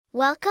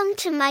Welcome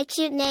to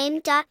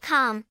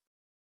mycutename.com.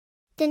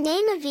 The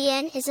name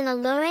Aveon is an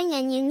alluring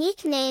and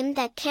unique name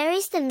that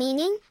carries the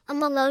meaning, a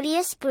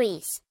melodious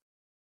breeze.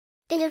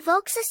 It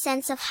evokes a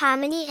sense of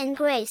harmony and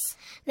grace,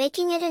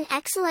 making it an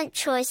excellent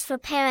choice for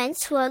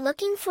parents who are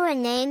looking for a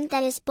name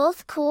that is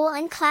both cool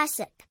and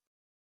classic.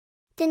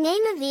 The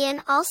name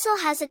Aveon also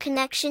has a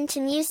connection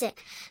to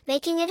music,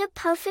 making it a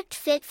perfect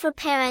fit for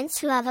parents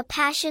who have a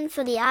passion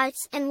for the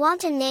arts and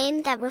want a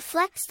name that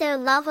reflects their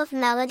love of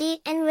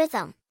melody and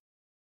rhythm.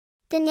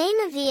 The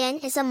name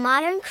Aveon is a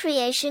modern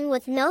creation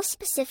with no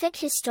specific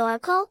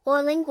historical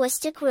or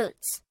linguistic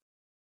roots.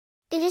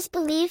 It is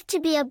believed to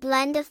be a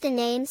blend of the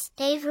names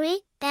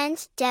Avery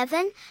and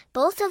Devon,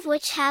 both of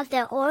which have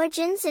their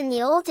origins in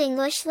the Old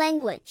English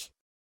language.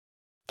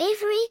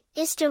 Avery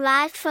is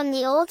derived from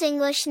the Old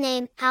English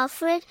name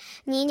Alfred,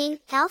 meaning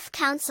elf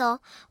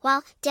council,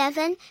 while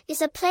Devon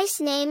is a place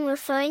name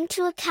referring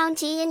to a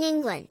county in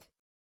England.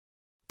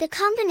 The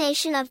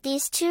combination of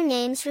these two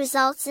names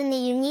results in the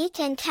unique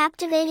and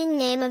captivating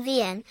name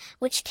Aveon,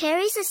 which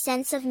carries a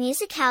sense of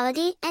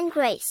musicality and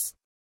grace.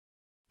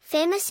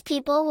 Famous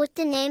people with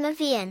the name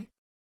Aveon.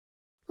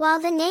 While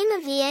the name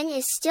Aveon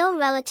is still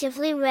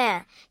relatively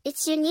rare,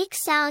 its unique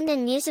sound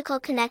and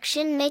musical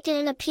connection make it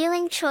an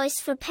appealing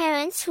choice for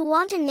parents who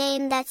want a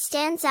name that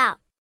stands out.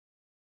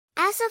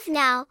 As of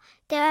now,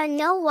 there are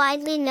no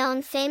widely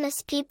known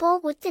famous people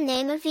with the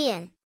name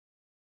Aveon.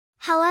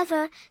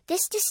 However,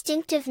 this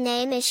distinctive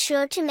name is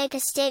sure to make a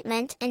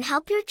statement and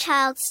help your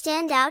child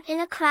stand out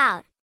in a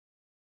crowd.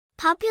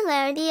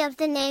 Popularity of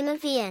the name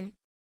Aveon.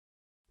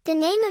 The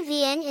name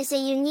Aveon is a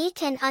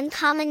unique and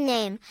uncommon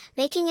name,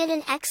 making it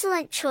an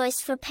excellent choice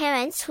for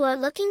parents who are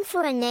looking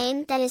for a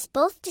name that is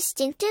both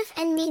distinctive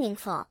and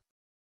meaningful.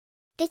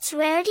 Its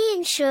rarity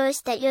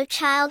ensures that your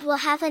child will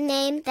have a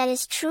name that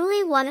is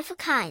truly one of a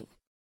kind.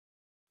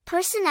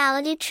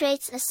 Personality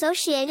traits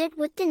associated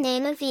with the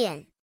name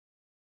Aveon.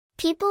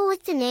 People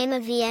with the name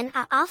Aveon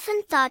are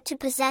often thought to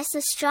possess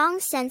a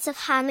strong sense of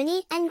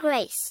harmony and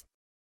grace.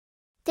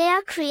 They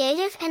are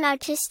creative and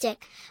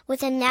artistic,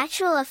 with a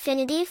natural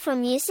affinity for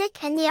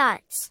music and the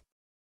arts.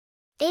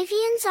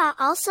 Avians are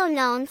also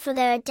known for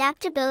their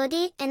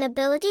adaptability and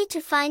ability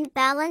to find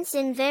balance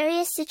in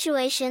various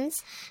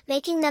situations,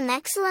 making them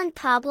excellent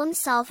problem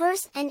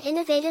solvers and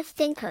innovative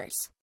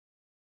thinkers.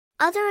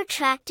 Other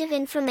attractive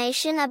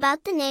information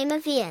about the name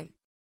Aveon.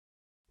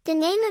 The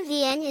name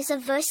Aveon is a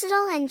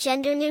versatile and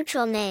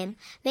gender-neutral name,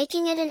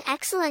 making it an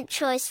excellent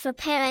choice for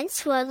parents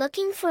who are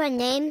looking for a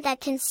name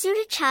that can suit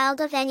a child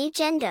of any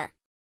gender.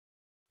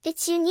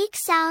 Its unique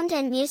sound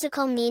and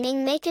musical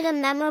meaning make it a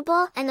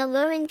memorable and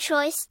alluring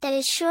choice that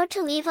is sure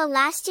to leave a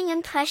lasting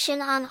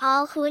impression on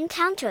all who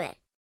encounter it.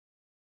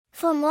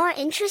 For more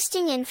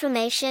interesting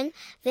information,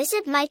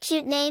 visit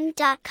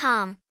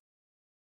mycutename.com.